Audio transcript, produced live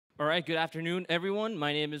All right, good afternoon, everyone.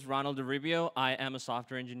 My name is Ronald Oribio. I am a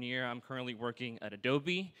software engineer. I'm currently working at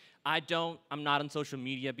Adobe. I'm not on social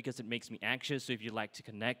media because it makes me anxious, so if you'd like to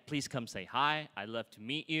connect, please come say hi. I'd love to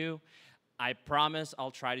meet you. I promise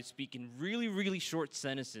I'll try to speak in really, really short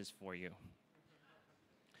sentences for you.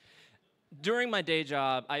 During my day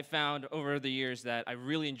job, I found over the years that I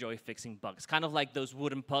really enjoy fixing bugs, kind of like those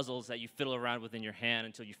wooden puzzles that you fiddle around with in your hand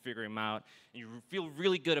until you figure them out, and you feel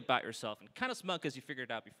really good about yourself, and kind of smug because you figured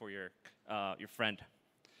it out before your friend.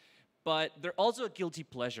 But they're also a guilty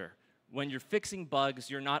pleasure. When you're fixing bugs,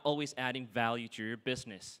 you're not always adding value to your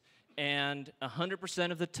business. And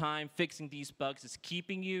 100% of the time, fixing these bugs is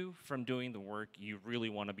keeping you from doing the work you really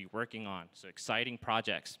want to be working on, so exciting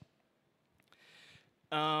projects.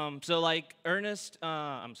 So like Ernest,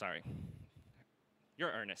 I'm sorry,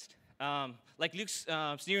 you're Ernest. Like Luke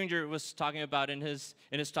Steeringer was talking about in his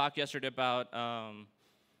talk yesterday about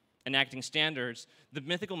enacting standards, the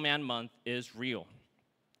Mythical Man Month is real.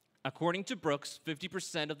 According to Brooks,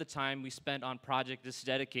 50% of the time we spend on project is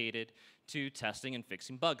dedicated to testing and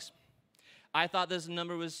fixing bugs. I thought this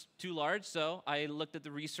number was too large, so I looked at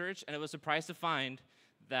the research, and I was surprised to find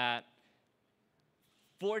that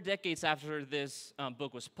 4 decades after this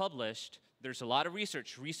book was published, there's a lot of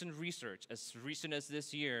research, recent research, as recent as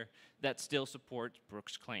this year, that still supports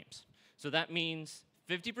Brooks' claims. So that means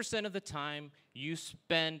 50% of the time you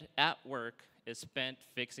spend at work is spent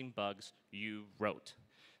fixing bugs you wrote.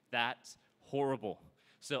 That's horrible.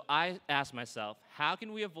 So I asked myself, how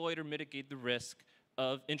can we avoid or mitigate the risk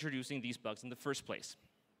of introducing these bugs in the first place?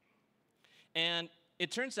 And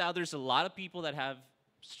it turns out there's a lot of people that have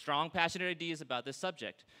strong, passionate ideas about this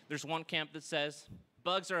subject. There's one camp that says,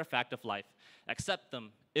 bugs are a fact of life. Accept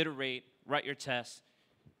them, iterate, write your tests,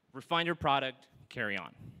 refine your product, carry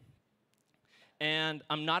on. And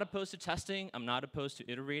I'm not opposed to testing. I'm not opposed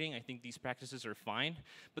to iterating. I think these practices are fine,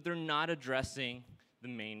 but they're not addressing the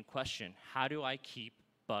main question. How do I keep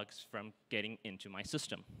bugs from getting into my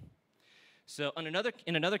system? So in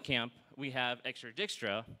another camp, we have Extra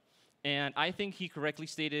Dijkstra, and I think he correctly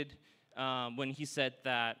stated when he said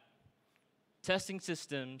that testing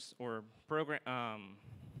systems or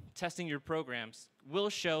testing your programs will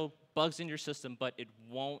show bugs in your system, but it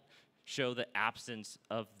won't show the absence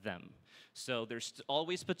of them. So there's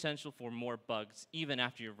always potential for more bugs even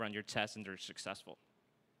after you run your tests and they're successful.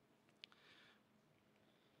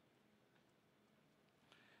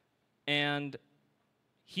 And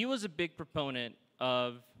he was a big proponent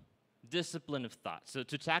of discipline of thought. So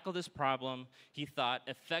to tackle this problem, he thought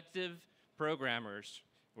effective programmers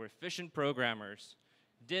or efficient programmers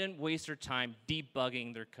didn't waste their time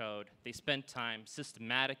debugging their code. They spent time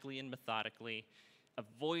systematically and methodically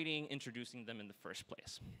avoiding introducing them in the first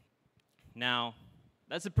place. Now,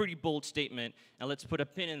 that's a pretty bold statement, and let's put a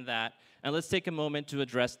pin in that, and let's take a moment to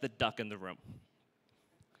address the duck in the room.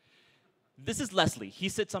 This is Leslie. He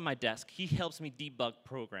sits on my desk. He helps me debug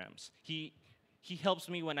programs. He helps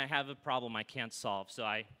me when I have a problem I can't solve. So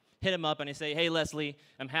I hit him up and I say, hey, Leslie,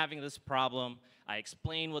 I'm having this problem. I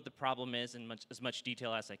explain what the problem is in as much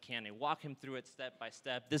detail as I can. I walk him through it step by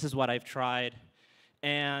step. This is what I've tried.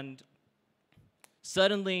 And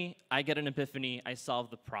suddenly, I get an epiphany. I solve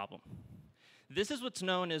the problem. This is what's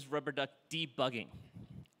known as rubber duck debugging.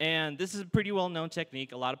 And this is a pretty well-known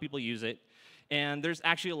technique. A lot of people use it. And there's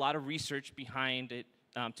actually a lot of research behind it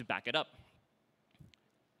to back it up.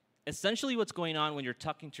 Essentially, what's going on when you're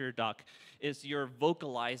talking to your duck is you're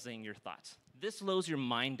vocalizing your thoughts. This slows your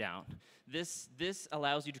mind down. This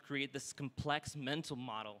allows you to create this complex mental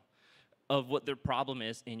model of what their problem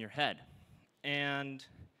is in your head. And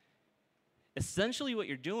essentially, what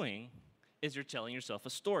you're doing is you're telling yourself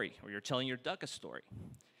a story, or you're telling your duck a story.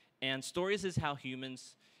 And stories is how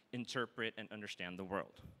humans interpret and understand the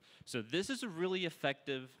world. So this is a really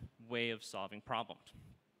effective way of solving problems.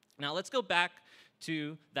 Now let's go back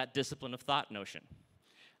to that discipline of thought notion.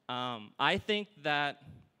 I think that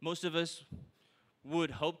most of us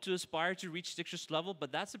would hope to aspire to reach Dijkstra's level,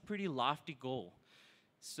 but that's a pretty lofty goal.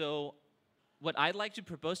 So what I'd like to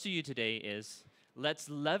propose to you today is let's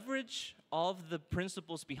leverage all of the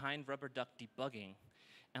principles behind rubber duck debugging,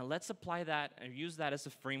 and let's apply that and use that as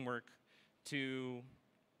a framework to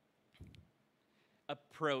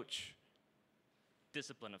approach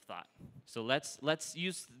discipline of thought. So let's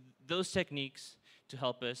use those techniques to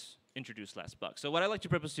help us introduce less bugs. So what I like to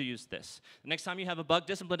propose to use this. The next time you have a bug,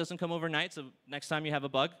 discipline doesn't come overnight, so next time you have a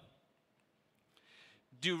bug,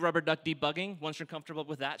 do rubber duck debugging. Once you're comfortable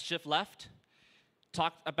with that, shift left.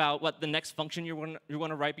 Talk about what the next function you're going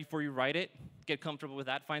to write before you write it. Get comfortable with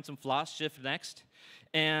that. Find some flaws. Shift next.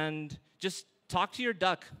 And just talk to your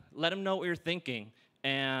duck. Let him know what you're thinking.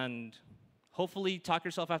 And hopefully talk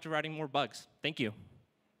yourself after writing more bugs. Thank you.